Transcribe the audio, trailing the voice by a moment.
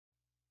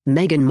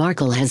Meghan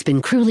Markle has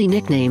been cruelly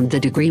nicknamed the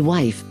degree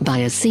wife by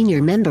a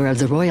senior member of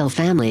the royal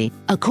family,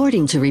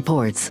 according to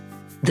reports.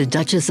 The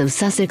Duchess of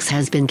Sussex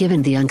has been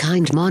given the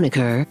unkind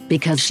moniker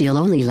because she'll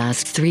only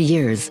last 3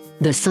 years,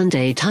 the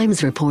Sunday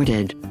Times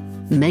reported.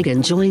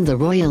 Meghan joined the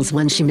royals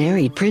when she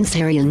married Prince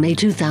Harry in May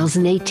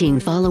 2018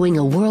 following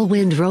a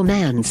whirlwind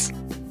romance.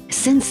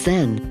 Since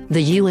then,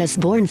 the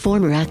US-born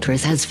former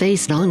actress has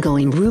faced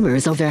ongoing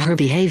rumors over her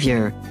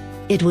behavior.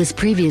 It was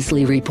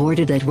previously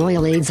reported that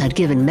royal aides had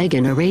given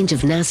Meghan a range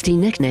of nasty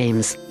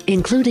nicknames,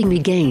 including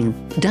Meghan,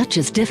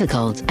 Duchess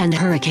Difficult, and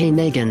Hurricane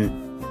Meghan.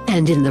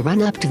 And in the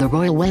run-up to the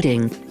royal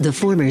wedding, the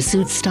former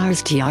Suits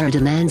star's tiara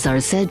demands are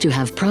said to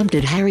have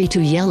prompted Harry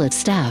to yell at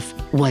staff,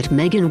 "What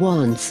Meghan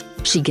wants,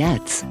 she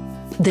gets."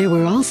 There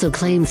were also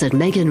claims that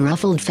Meghan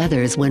ruffled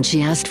feathers when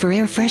she asked for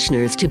air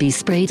fresheners to be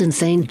sprayed in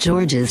St.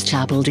 George's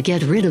Chapel to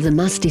get rid of the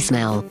musty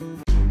smell.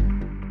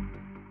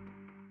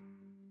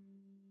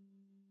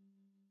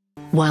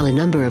 While a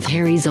number of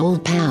Harry's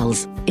old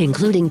pals,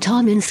 including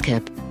Tom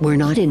Inskip, were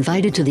not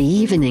invited to the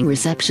evening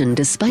reception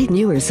despite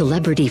newer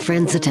celebrity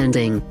friends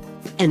attending.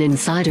 An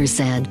insider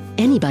said,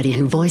 anybody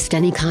who voiced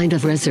any kind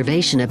of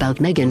reservation about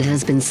Meghan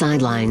has been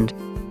sidelined.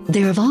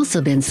 There have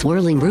also been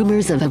swirling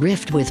rumors of a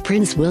rift with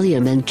Prince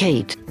William and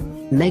Kate.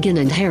 Meghan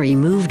and Harry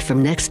moved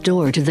from next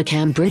door to the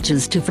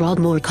Cambridges to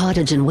Frogmore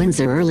Cottage in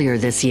Windsor earlier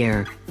this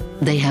year.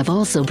 They have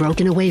also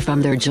broken away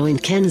from their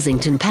joint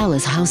Kensington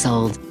Palace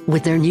household,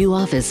 with their new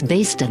office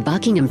based at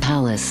Buckingham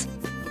Palace.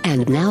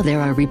 And now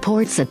there are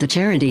reports that the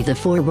charity the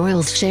four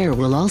royals share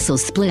will also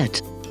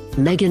split.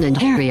 Meghan and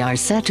Harry are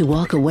set to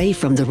walk away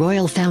from the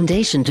Royal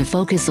Foundation to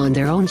focus on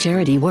their own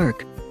charity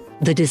work.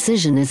 The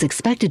decision is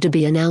expected to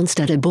be announced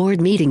at a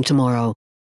board meeting tomorrow.